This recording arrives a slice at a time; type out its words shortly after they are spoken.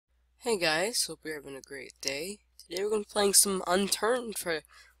Hey guys, hope you're having a great day. Today we're going to be playing some Unturned for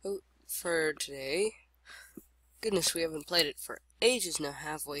today. Goodness, we haven't played it for ages now,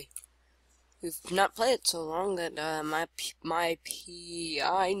 have we? We've not played it so long that my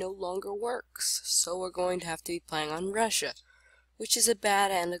PI no longer works. So we're going to have to be playing on Russia, which is a bad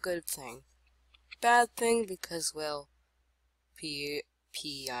and a good thing. Bad thing because, well, PEI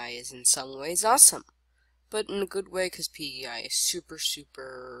is in some ways awesome, but in a good way because PEI is super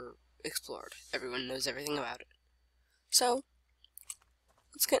explored. Everyone knows everything about it. So,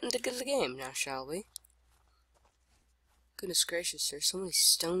 let's get into the game now, shall we? Goodness gracious, there's so many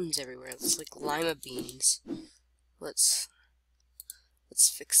stones everywhere. It's like lima beans. Let's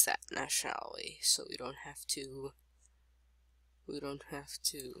fix that now, shall we? So we don't have to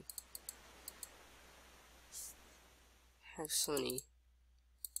have so many.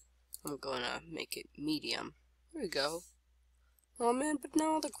 I'm gonna make it medium. There we go. Oh man, but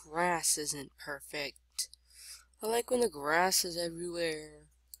now the grass isn't perfect. I like when the grass is everywhere.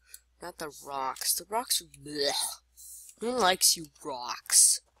 Not the rocks. The rocks are blech. No one likes you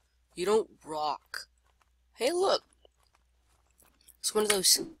rocks. You don't rock. Hey, look. It's one of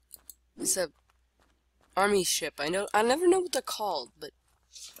those. It's a army ship. I never know what they're called, but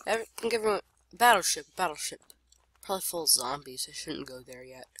I think everyone. Battleship. Probably full of zombies. I shouldn't go there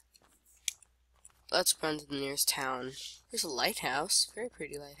yet. Let's run to the nearest town. There's a lighthouse. Very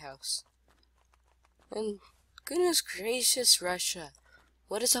pretty lighthouse. And goodness gracious, Russia.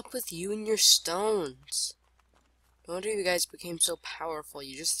 What is up with you and your stones? No wonder you guys became so powerful.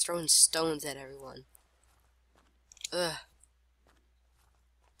 You're just throwing stones at everyone. Ugh.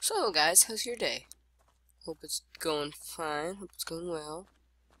 So, guys, how's your day? Hope it's going fine. Hope it's going well.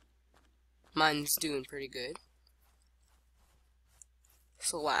 Mine's doing pretty good.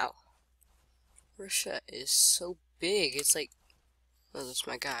 So, wow. Russia is so big. It's like... Oh, that's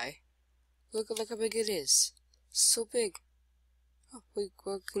my guy. Look how big it is. So big. Oh, we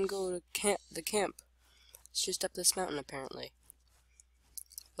can go to the camp. It's just up this mountain, apparently.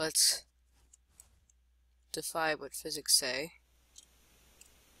 Let's defy what physics say.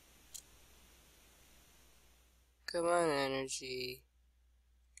 Come on, energy.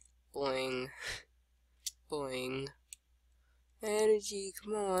 Boing. Boing. Energy,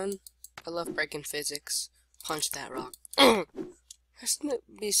 come on. I love breaking physics. Punch that rock.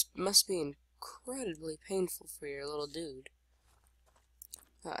 Must be incredibly painful for your little dude.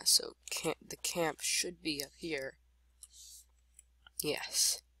 So the camp should be up here.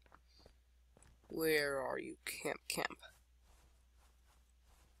 Yes. Where are you, camp?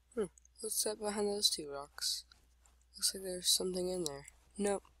 What's that behind those two rocks? Looks like there's something in there.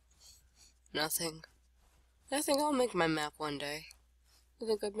 Nope. Nothing. I think I'll make my map one day. I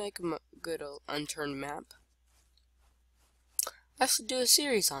think I'd make a good old Unturned map. I should do a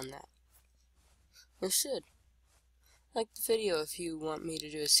series on that. I should. Like the video if you want me to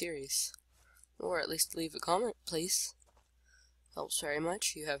do a series. Or at least leave a comment, please. Helps very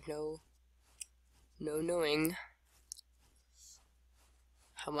much. You have no knowing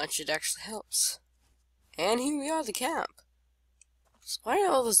how much it actually helps. And here we are, the camp. So why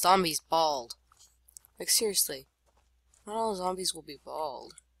are all the zombies bald? Like, seriously. Not all zombies will be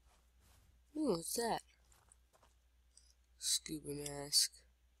bald. Ooh, what's that? Scuba mask.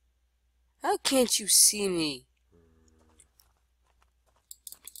 How can't you see me?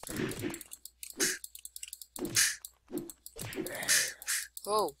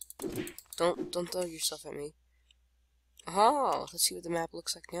 Whoa. Don't throw yourself at me. Oh, let's see what the map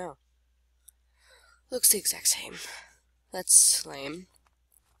looks like now. Looks the exact same. That's lame.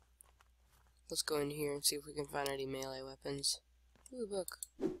 Let's go in here and see if we can find any melee weapons. Ooh, book.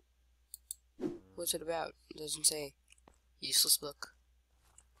 What's it about? It doesn't say. Useless book.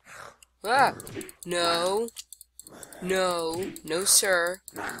 Ah! No. No. No, sir.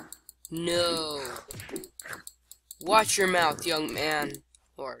 No. Watch your mouth, young man.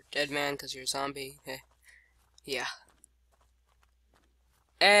 Or dead man, because you're a zombie. Yeah.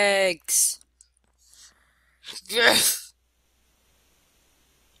 Eggs. Yes.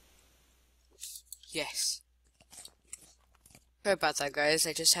 Yes. Sorry about that, guys.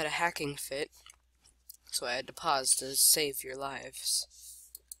 I just had a hacking fit. So I had to pause to save your lives.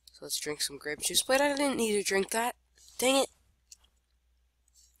 So let's drink some grape juice. Wait, I didn't need to drink that. Dang it.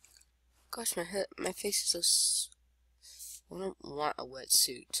 Gosh, my face is so... I don't want a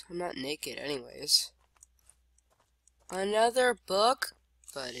wetsuit. I'm not naked anyways. Another book?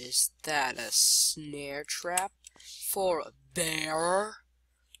 But is that a snare trap for a bear?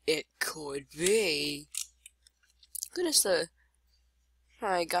 It could be. Goodness,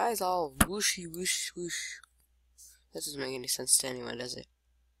 my guy's all whooshy whoosh whoosh. That doesn't make any sense to anyone, does it?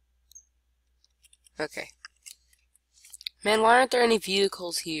 Okay. Man, why aren't there any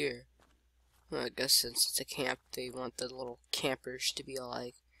vehicles here? Well, I guess since it's a camp, they want the little campers to be all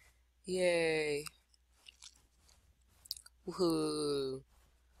like, yay. Woohoo.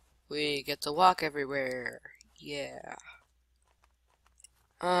 We get to walk everywhere. Yeah.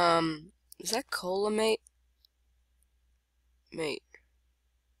 Is that cola, mate? Mate,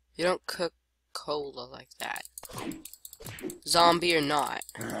 you don't cook cola like that. Zombie or not.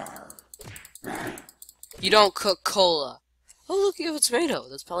 You don't cook cola. Oh, look at what it's made of.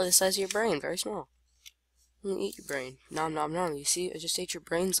 That's probably the size of your brain. Very small. I'm gonna eat your brain. Nom nom nom. You see? I just ate your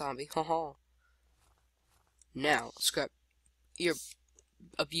brain, zombie. Ha ha. Now, scrap your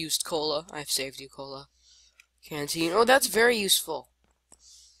abused cola. I've saved you, cola. Canteen. Oh, that's very useful.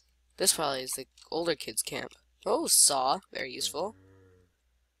 This probably is the older kids' camp. Oh, saw. Very useful.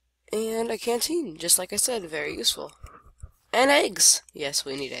 And a canteen. Just like I said, very useful. And eggs. Yes,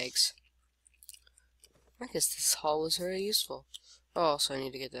 we need eggs. I guess this haul was very useful. Oh, also I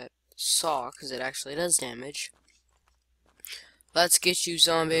need to get that saw, because it actually does damage. Let's get you,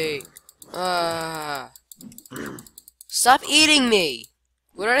 zombie. Ah. Stop eating me!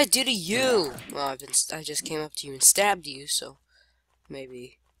 What did I do to you? Well, I just came up to you and stabbed you, so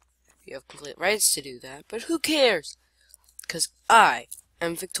maybe you have complete rights to do that, but who cares? Because I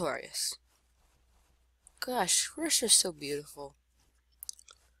am victorious. Gosh, Russia's so beautiful.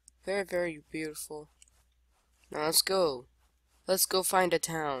 Very, very beautiful. Now let's go. Let's go find a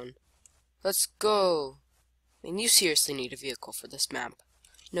town. Let's go. I mean, you seriously need a vehicle for this map.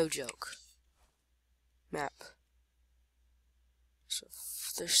 No joke. Map. So,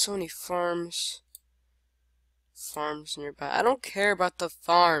 there's so many farms. Farms nearby. I don't care about the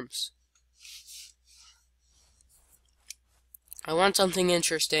farms. I want something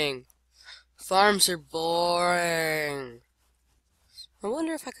interesting. Farms are boring. I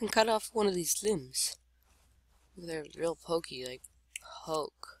wonder if I can cut off one of these limbs. They're real pokey, like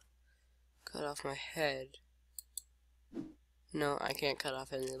poke. Cut off my head. No, I can't cut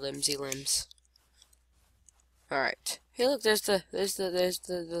off any limbsy limbs. Alright. Hey look, there's the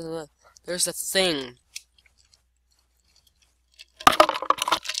thing.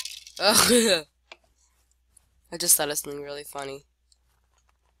 Oh, I just thought of something really funny.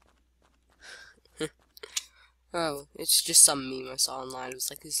 Oh, it's just some meme I saw online. It was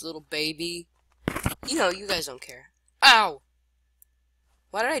like this little baby. You know, you guys don't care. Ow!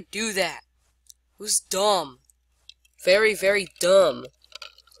 Why did I do that? It was dumb. Very, very dumb.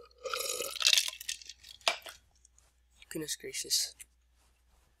 Goodness gracious.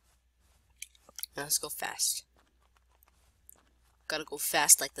 Now let's go fast. Gotta go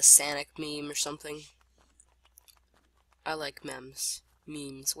fast like the Sonic meme or something. I like memes.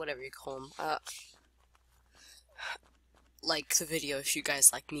 Memes, whatever you call them. Like the video if you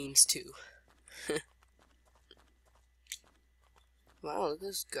guys like memes too. Wow, look at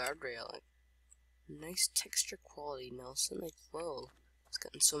this guardrail. Like, nice texture quality, Nelson. Like, whoa. It's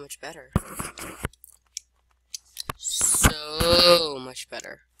gotten so much better. So much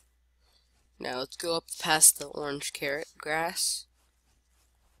better. Now let's go up past the orange carrot grass.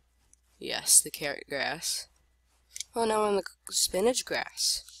 Yes, the carrot grass. Oh, now we're on the spinach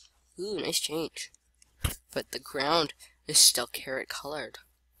grass. Ooh, nice change. But the ground is still carrot colored.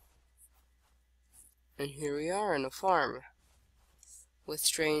 And here we are in a farm. With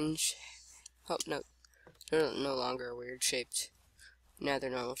strange... Oh, no. They're no longer weird shaped. Now they're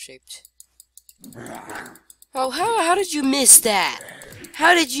normal shaped. Oh, how did you miss that?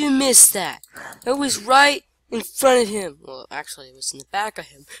 How did you miss that? It was right in front of him. Well, actually, it was in the back of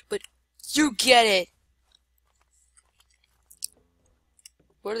him. But you get it.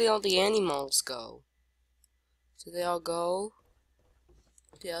 Where do all the animals go? Do they all go?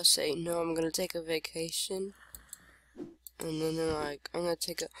 Do they all say, no, I'm gonna take a vacation? And then they're like, I'm gonna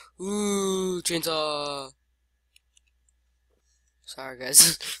take a... Ooh, chainsaw! Sorry,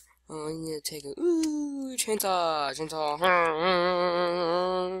 guys. Oh, I need to take a... Ooh, chainsaw! Chainsaw!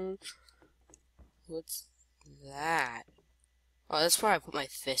 What's that? Oh, that's where I put my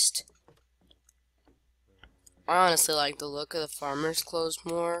fist. I honestly like the look of the farmer's clothes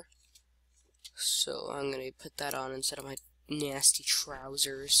more. So I'm gonna put that on instead of my nasty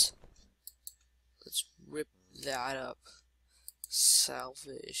trousers. Let's rip that up.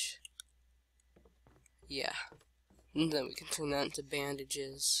 Salvage. Yeah. And then we can turn that into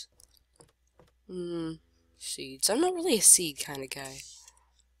bandages. Seeds. I'm not really a seed kind of guy.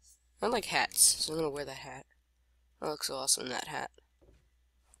 I like hats, so I'm gonna wear that hat. That looks awesome, that hat.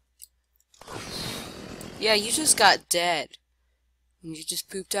 Yeah, you just got dead. And you just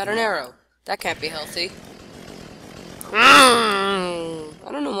pooped out an arrow. That can't be healthy.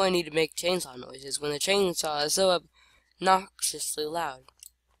 I don't know why I need to make chainsaw noises when the chainsaw is so obnoxiously loud.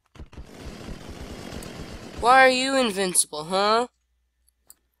 Why are you invincible, huh?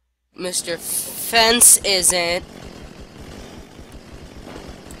 Mr. Fence isn't.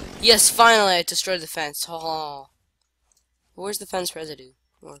 Yes, finally I destroyed the fence. Oh. Where's the fence residue?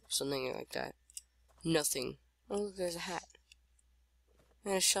 Or something like that. Nothing. Oh, look, there's a hat.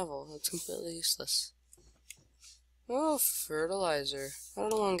 And a shovel. That's completely useless. Oh, fertilizer. I don't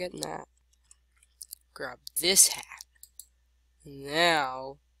know why I'm getting that. Grab this hat.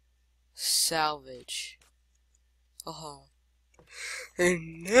 Now, salvage. Oh.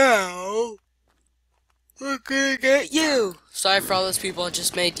 And now, we're gonna get you! Sorry for all those people I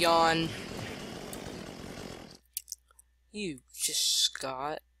just made yawn. You just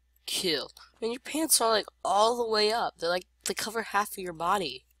got killed. Man, your pants are like all the way up. They cover half of your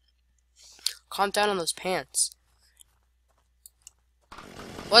body. Calm down on those pants.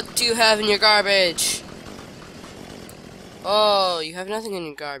 What do you have in your garbage? Oh, you have nothing in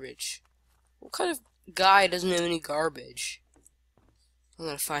your garbage. What kind of guy doesn't have any garbage? I'm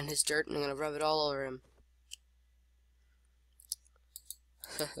gonna find his dirt and I'm gonna rub it all over him.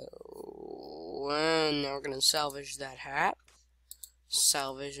 And now we're gonna salvage that hat.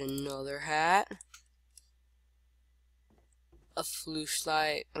 Salvage another hat. A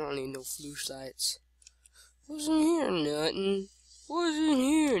flashlight. I don't need no flashlights. Wasn't here nothing. Wasn't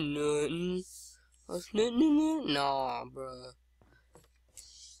here nothing. Was nothing in there? Nah, bruh.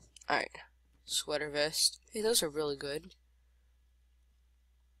 Alright. Sweater vest. Hey, those are really good.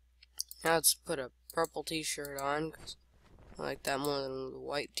 Now let's put a purple t-shirt on, because I like that more than the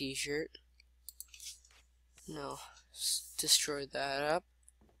white t-shirt. No. Destroy that up.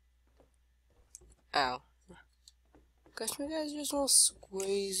 Ow. Gosh, my guy's just a little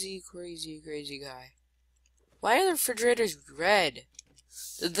crazy guy. Why are the refrigerators red?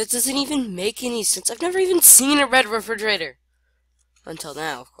 That doesn't even make any sense. I've never even seen a red refrigerator. Until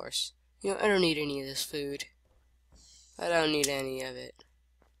now, of course. You know, I don't need any of this food. I don't need any of it.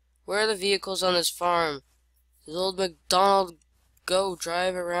 Where are the vehicles on this farm? Does old MacDonald go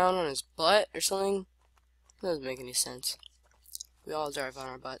drive around on his butt or something? That doesn't make any sense. We all drive on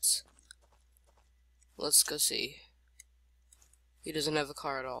our butts. Let's go see. He doesn't have a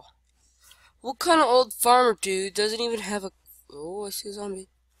car at all. What kind of old farmer dude doesn't even have a... Oh, I see a zombie.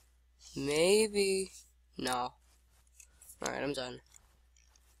 Maybe. No. Alright, I'm done.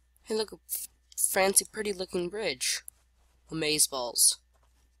 Hey, look, a fancy, pretty looking bridge. Amazeballs.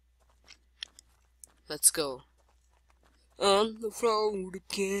 Let's go. On the road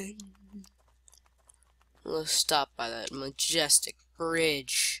again. Let's stop by that majestic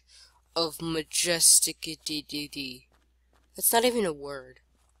bridge of majesticity. That's not even a word.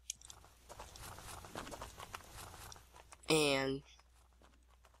 And...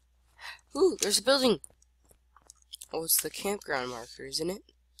 Ooh, there's a building! Oh, it's the campground marker, isn't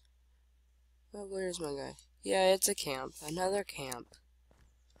it? Oh, where's my guy? Yeah, it's a camp. Another camp.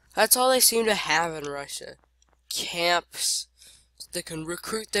 That's all they seem to have in Russia. Camps. So they can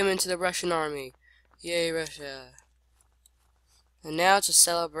recruit them into the Russian army. Yay, Russia. And now to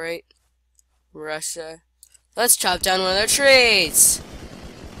celebrate Russia, let's chop down one of their trees!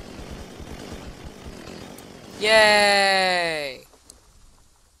 Yay!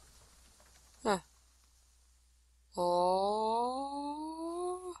 Huh.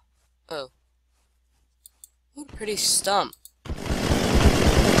 Oh. Oh. What a pretty stump.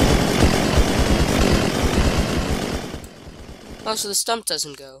 Oh, so the stump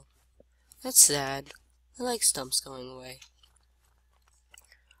doesn't go. That's sad. I like stumps going away.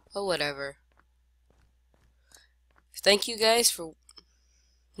 Oh, whatever. Thank you guys for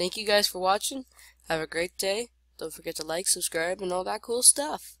watching. Have a great day. Don't forget to like, subscribe, and all that cool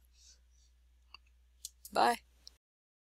stuff. Bye.